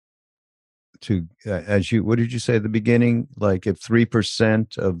change to, what did you say at the beginning? Like if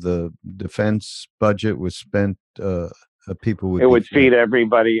 3% of the defense budget was spent, people would It be would fed. feed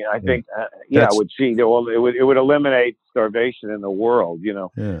everybody. I Yeah. think, it That's, would feed. It would eliminate starvation in the world. yeah.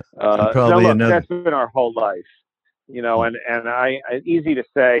 And Now probably look, another. that's been our whole life. Yeah. And easy to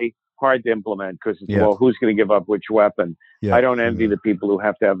say, hard to implement because it's, Yeah. well, who's going to give up which weapon? Yeah. I don't envy the people who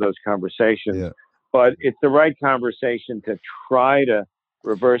have to have those conversations, Yeah. but it's the right conversation to try to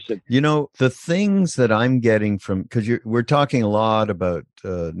reverse it. The things that I'm getting from, because we're talking a lot about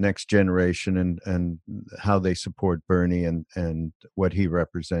next generation and how they support Bernie and what he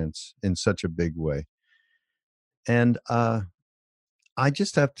represents in such a big way. And I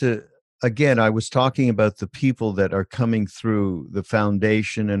just have to, again, I was talking about the people that are coming through the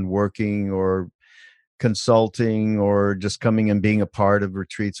foundation and working or consulting or just coming and being a part of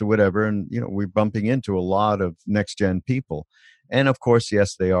retreats or whatever. And, we're bumping into a lot of next gen people. And of course,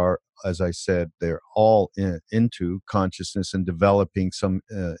 yes, they are, as I said, they're all into consciousness and developing some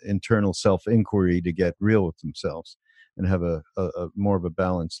internal self inquiry to get real with themselves and have a more of a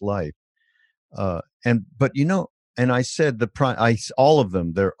balanced life. And I said all of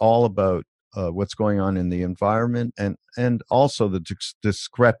them, they're all about what's going on in the environment and also the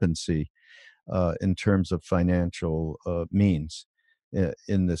discrepancy in terms of financial means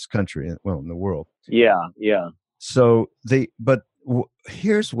in this country, well, in the world. Yeah, yeah. So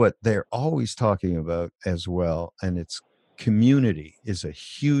here's what they're always talking about as well, and it's community is a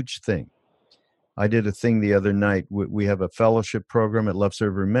huge thing. I did a thing the other night. We have a fellowship program at Love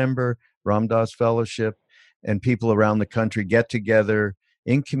Serve Remember, Ram Dass Fellowship, and people around the country get together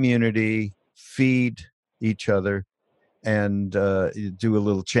in community, feed each other, and do a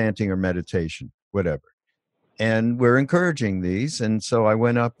little chanting or meditation, whatever. And we're encouraging these. And so I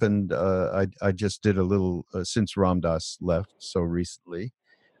went up and I just did a little, since Ram Dass left so recently,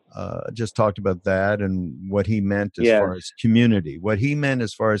 just talked about that and what he meant as Yes. far as community. What he meant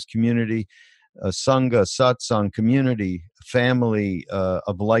as far as community, sangha, satsang, community, family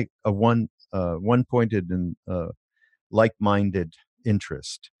of one pointed and like-minded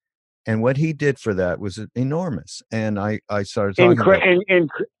interest. And what he did for that was enormous. And I started talking about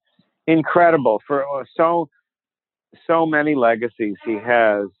Incredible for so many legacies he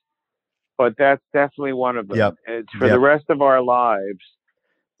has, but that's definitely one of them. Yep. It's for the rest of our lives.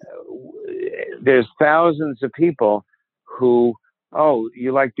 There's thousands of people who, oh,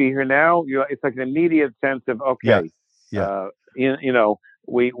 you like be here now? It's like an immediate sense of, okay, yeah.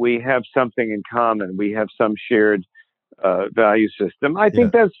 We have something in common. We have some shared value system. I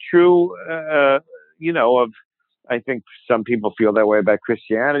think that's true. I think some people feel that way about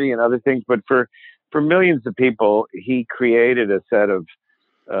Christianity and other things, but for millions of people, he created a set of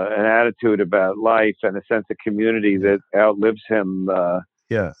an attitude about life and a sense of community that outlives him.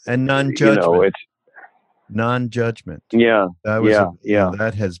 And non-judgment. It's non-judgment. Yeah. That was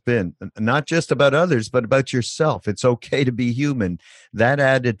that has been not just about others, but about yourself. It's okay to be human. That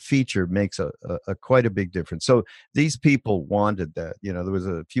added feature makes a quite a big difference. So these people wanted that. There was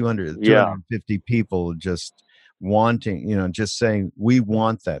a few hundred, 250 people just wanting, just saying, we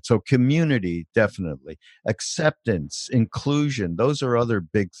want that. So community, definitely. Acceptance, inclusion, those are other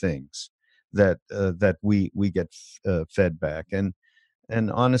big things that we get fed back. And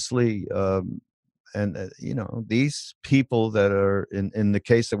honestly, and these people that are in the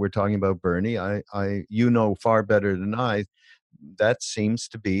case that we're talking about, Bernie, I far better than I, that seems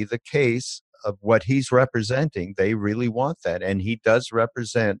to be the case of what he's representing. They really want that, and he does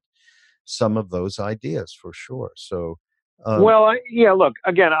represent some of those ideas for sure. So look,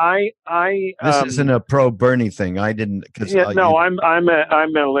 again, this isn't a pro Bernie thing. I didn't, because I'm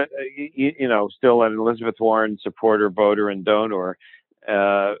still an Elizabeth Warren supporter, voter, and donor.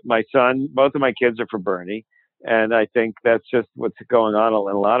 My son, both of my kids are for Bernie. And I think that's just what's going on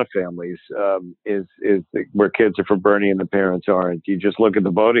in a lot of families. Is where kids are for Bernie and the parents aren't. You just look at the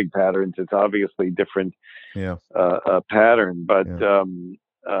voting patterns; it's obviously different Yeah. pattern. But Yeah.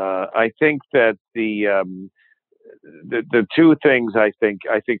 I think that the two things I think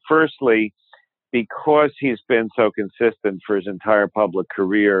firstly, because he's been so consistent for his entire public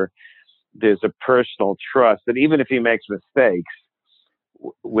career, there's a personal trust that even if he makes mistakes,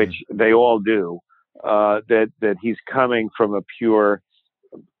 which Mm. they all do, that he's coming from a pure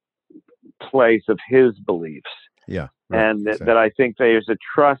place of his beliefs, Yeah. Right. and that Exactly. I think there's a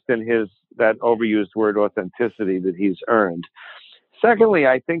trust in his that overused word authenticity that he's earned. Secondly,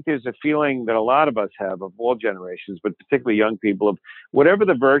 I think there's a feeling that a lot of us have of all generations, but particularly young people, of whatever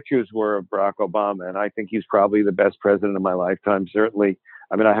the virtues were of Barack Obama, and I think he's probably the best president of my lifetime. Certainly,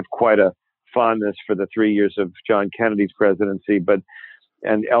 I mean, I have quite a fondness for the 3 years of John Kennedy's presidency, but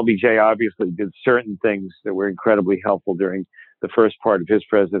and LBJ obviously did certain things that were incredibly helpful during the first part of his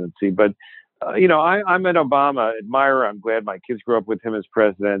presidency. But I'm an Obama admirer. I'm glad my kids grew up with him as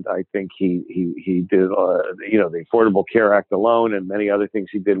president. I think he did the Affordable Care Act alone and many other things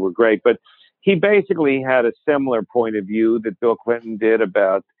he did were great. But he basically had a similar point of view that Bill Clinton did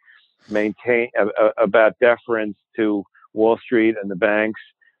about deference to Wall Street and the banks,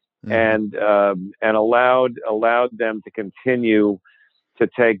 Hmm. and allowed them to continue to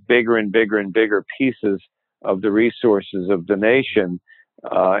take bigger and bigger and bigger pieces of the resources of the nation,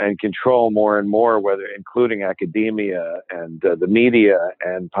 and control more and more, whether including academia and the media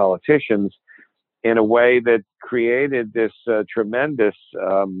and politicians, in a way that created this tremendous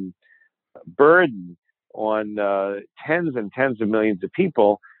burden on tens and tens of millions of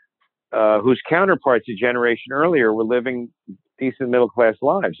people, whose counterparts a generation earlier were living decent middle class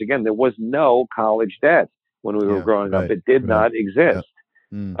lives. Again, there was no college debt when we were Yeah. growing up; Right. it did Right. not Yeah. exist.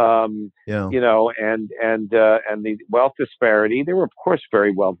 Mm. um, Yeah. and the wealth disparity. There were, of course,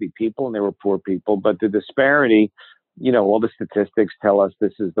 very wealthy people and there were poor people, but the disparity, all the statistics tell us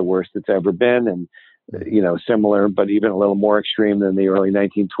this is the worst it's ever been, and Hmm. similar, but even a little more extreme than the early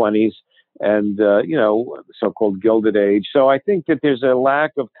 1920s, and the so-called Gilded Age. So I think that there's a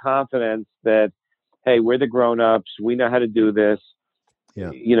lack of confidence that, hey, we're the grown-ups, we know how to do this.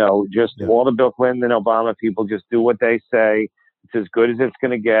 Yeah. Just Yeah. all the Bill Clinton and Obama people just do what they say. It's as good as it's going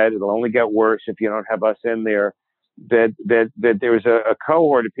to get. It'll only get worse if you don't have us in there. That there was a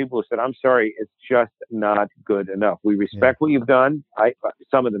cohort of people who said, "I'm sorry, it's just not good enough. We Yeah. respect what you've done."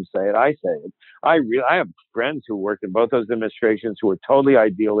 Some of them say it. I say it. I have friends who worked in both those administrations who were totally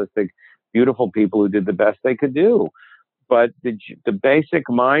idealistic, beautiful people who did the best they could do. But the basic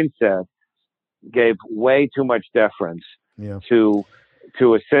mindset gave way too much deference Yeah. to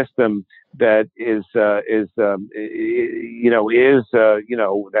a system that is that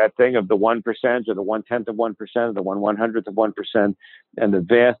thing of the 1% or the 1/10 of 1% or the 1/100th of 1%, and the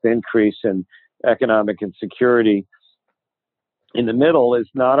vast increase in economic insecurity in the middle is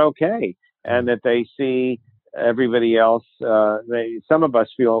not okay, Yeah. and that they see everybody else. Some of us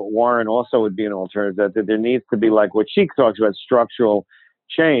feel Warren also would be an alternative. That there needs to be, like what Sheik talks about, structural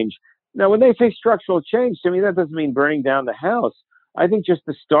change. Now, when they say structural change, to me that doesn't mean burning down the house. I think just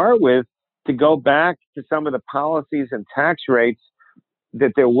to start with, to go back to some of the policies and tax rates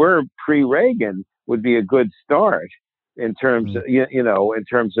that there were pre-Reagan would be a good start in terms Mm. of, in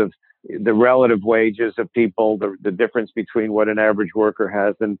terms of the relative wages of people, the difference between what an average worker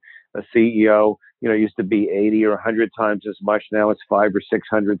has and a CEO. Used to be 80 or 100 times as much. Now it's 500 or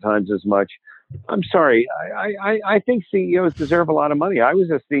 600 times as much. I'm sorry. I think CEOs deserve a lot of money. I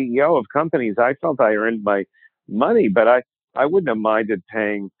was a CEO of companies. I felt I earned my money, but I wouldn't have minded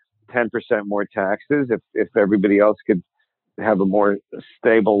paying 10% more taxes if everybody else could have a more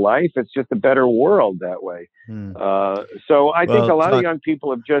stable life. It's just a better world that way. Mm. So I think a Well, lot of talk. young people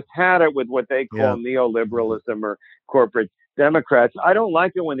have just had it with what they call Yeah. Mhm. neoliberalism or corporate Democrats. I don't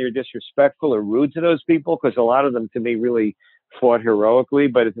like it when they're disrespectful or rude to those people, because a lot of them, to me, really fought heroically.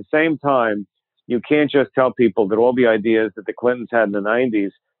 But at the same time, you can't just tell people that all the ideas that the Clintons had in the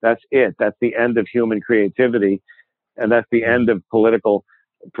 90s, that's it. That's the end of human creativity, and that's the Yeah. end of political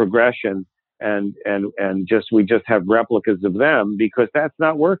progression, and just we just have replicas of them, because that's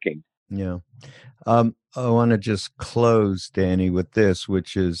not working. Yeah. I want to just close, Danny, with this,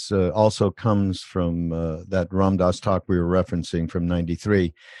 which is also comes from that Ram Dass talk we were referencing from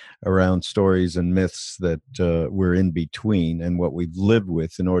 '93, around stories and myths that we're in between and what we've lived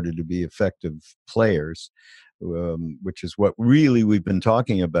with in order to be effective players, which is what really we've been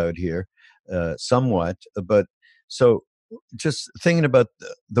talking about here, somewhat. But so just thinking about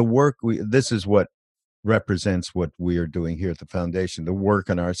the work this is what represents what we are doing here at the foundation, the work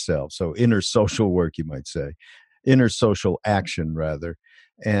on ourselves. So inner social work, you might say, inner social action rather.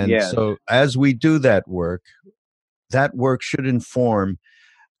 And Yes. so as we do that work should inform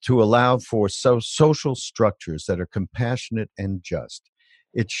to allow for social structures that are compassionate and just.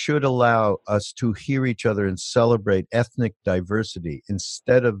 It should allow us to hear each other and celebrate ethnic diversity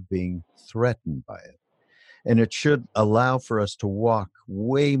instead of being threatened by it. And it should allow for us to walk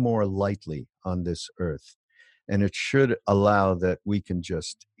way more lightly on this earth. And it should allow that we can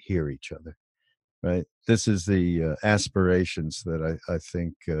just hear each other, right? This is the aspirations that I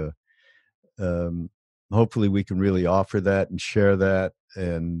think um, hopefully we can really offer that and share that,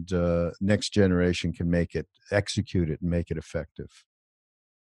 and next generation can make it, execute it, and make it effective.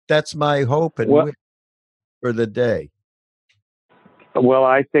 That's my hope and Well, wish for the day. well,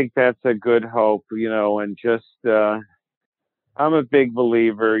 I think that's a good hope, and just I'm a big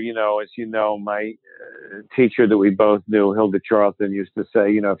believer, as you know, my teacher that we both knew, Hilda Charlton, used to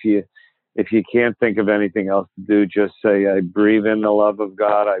say, if you can't think of anything else to do, just say, I breathe in the love of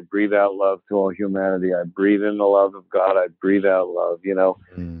God, I breathe out love to all humanity. I breathe in the love of God, I breathe out love.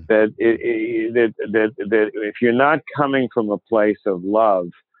 Mm. That if you're not coming from a place of love,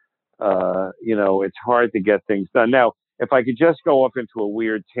 it's hard to get things done. Now, if I could just go off into a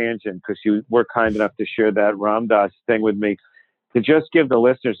weird tangent, because you were kind enough to share that Ram Dass thing with me, to just give the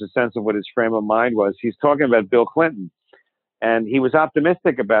listeners a sense of what his frame of mind was. He's talking about Bill Clinton, and he was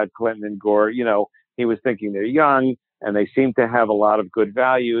optimistic about Clinton and Gore. He was thinking they're young and they seem to have a lot of good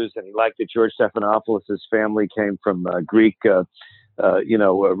values. And he liked that George Stephanopoulos' family came from a Greek, a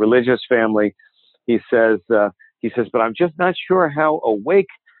religious family. He says, but I'm just not sure how awake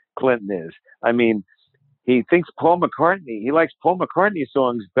Clinton is. I mean, he thinks he likes Paul McCartney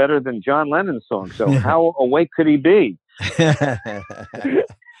songs better than John Lennon's songs. So how awake could he be? So,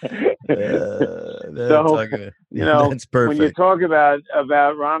 That's when you perfect. talk about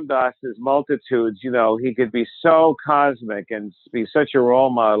Ram Dass's multitudes, he could be so cosmic and be such a role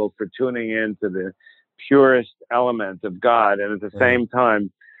model for tuning into the purest element of God, and at the same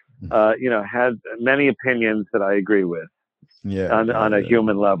time, had many opinions that I agree with Yeah, on a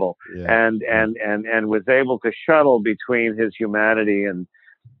human level, yeah, and was able to shuttle between his humanity and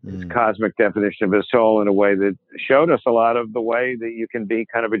his cosmic definition of his soul in a way that showed us a lot of the way that you can be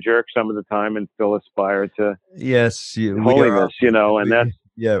kind of a jerk some of the time and still aspire to yes, we are. holiness, and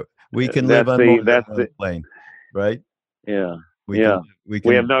Yeah, we can live that's on more the than that's one the plane, right? yeah We can, yeah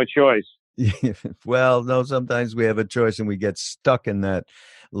we have no choice. well, no, sometimes we have a choice and we get stuck in that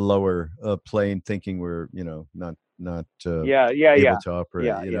lower plane thinking we're, not able Yeah, to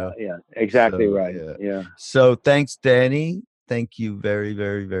operate. exactly So, right. yeah. Yeah, So thanks, Danny. Thank you very,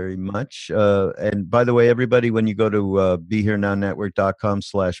 very, very much. And by the way, everybody, when you go to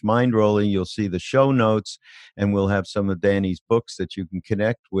BeHereNowNetwork.com/mindrolling, you'll see the show notes, and we'll have some of Danny's books that you can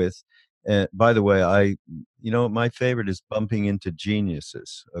connect with. By the way, my favorite is Bumping into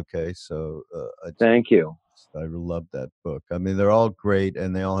Geniuses. Okay, so thank you. I love that book. I mean, they're all great,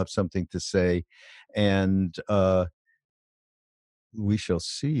 and they all have something to say. And we shall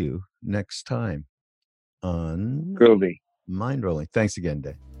see you next time on Groovy. Mind Rolling. Thanks again,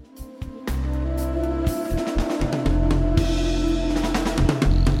 Dave.